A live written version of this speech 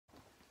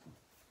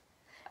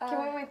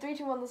Okay, wait, 3,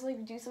 2, 1, let's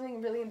like do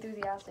something really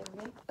enthusiastic,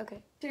 okay?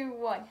 Okay. 2,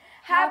 1.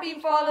 Happy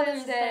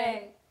Father's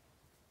Day!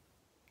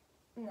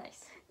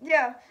 Nice.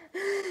 Yeah.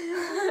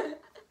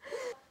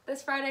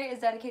 This Friday is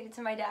dedicated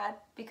to my dad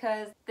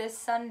because this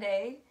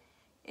Sunday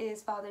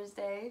is Father's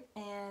Day,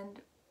 and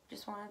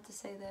just wanted to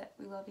say that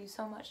we love you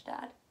so much,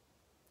 Dad.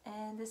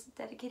 And this is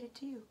dedicated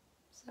to you,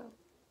 so.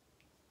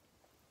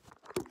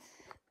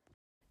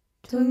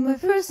 Took my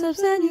first steps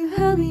and you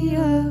held me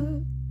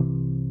up.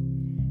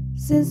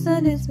 Since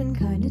then it's been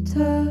kinda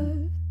tough,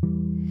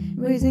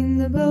 raising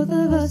the both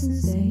of us and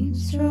staying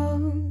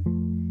strong,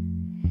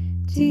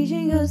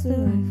 teaching us the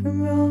right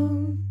from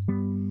wrong.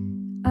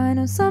 I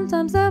know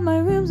sometimes that my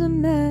room's a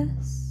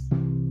mess,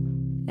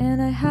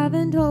 and I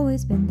haven't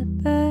always been the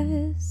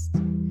best.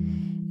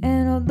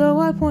 And although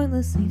I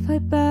pointlessly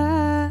fight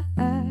back,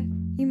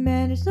 you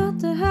managed not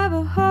to have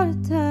a heart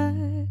attack.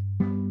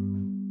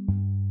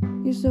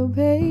 You're so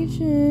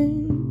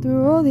patient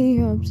through all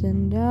the ups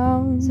and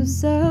downs, so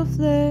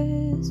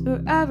selfless,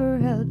 forever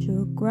held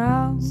your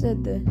ground.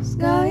 Said the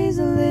sky is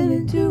the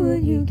limit to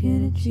what you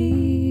can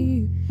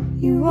achieve.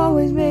 You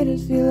always made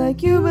us feel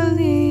like you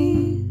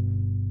believe.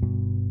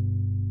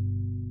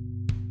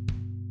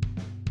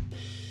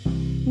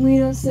 We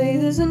don't say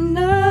this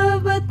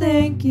enough, but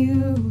thank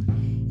you.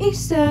 Each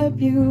step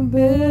you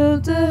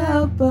built to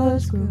help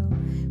us grow.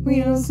 We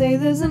don't say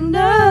this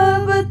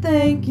enough, but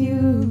thank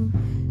you.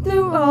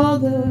 Through all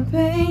the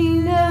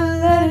pain, never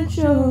let it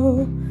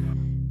show.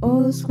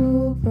 All the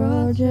school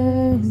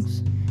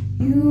projects,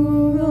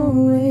 you were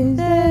always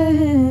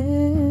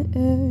there.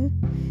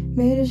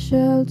 Made a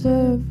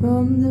shelter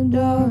from the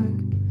dark,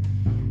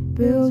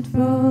 built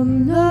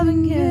from love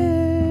and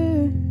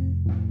care.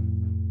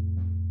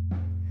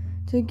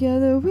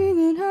 Together we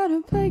learned how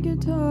to play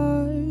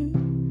guitar.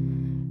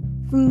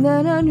 From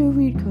then I knew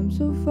we'd come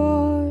so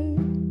far.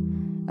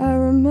 I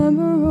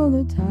remember all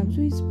the times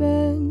we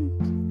spent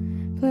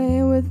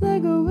playing with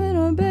Lego in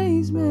our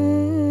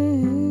basement.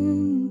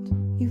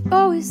 You've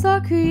always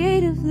thought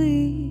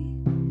creatively,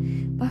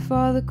 by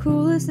far the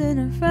coolest in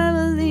our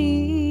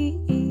family.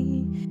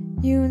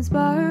 You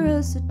inspire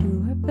us to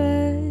do our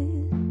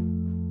best.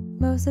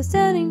 Most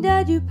outstanding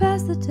dad, you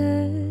passed the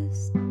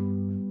test.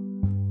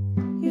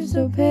 You're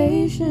so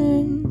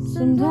patient,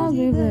 sometimes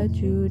we've let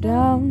you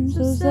down.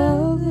 So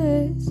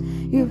selfless,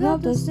 you've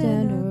helped us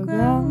stand our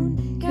ground.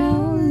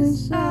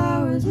 Countless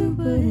hours we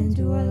put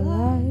into our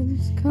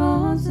lives,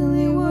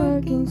 constantly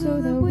working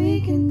so that we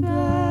can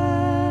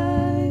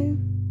thrive.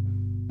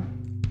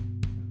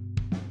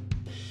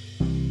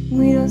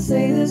 We don't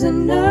say this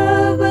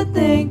enough, but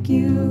thank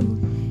you.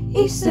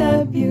 Each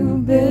step you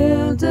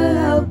built to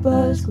help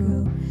us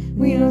grow.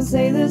 We don't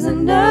say this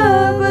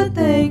enough, but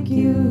thank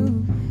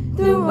you.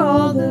 Through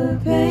all the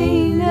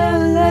pain,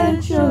 never let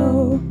it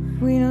show.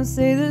 We don't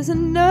say this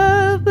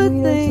enough, but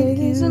thank you. We don't say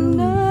this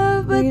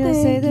enough, but thank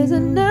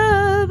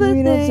you.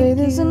 We don't say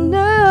this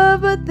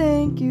enough, but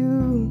thank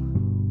you.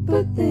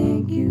 But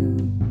thank you.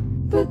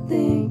 But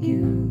thank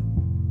you.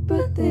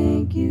 But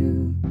thank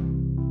you.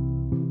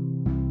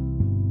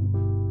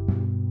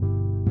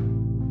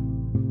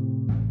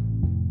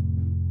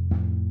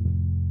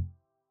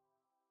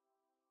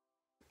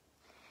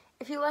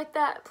 If you like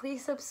that,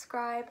 please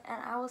subscribe,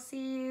 and I will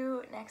see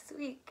you next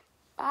week.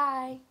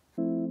 Bye.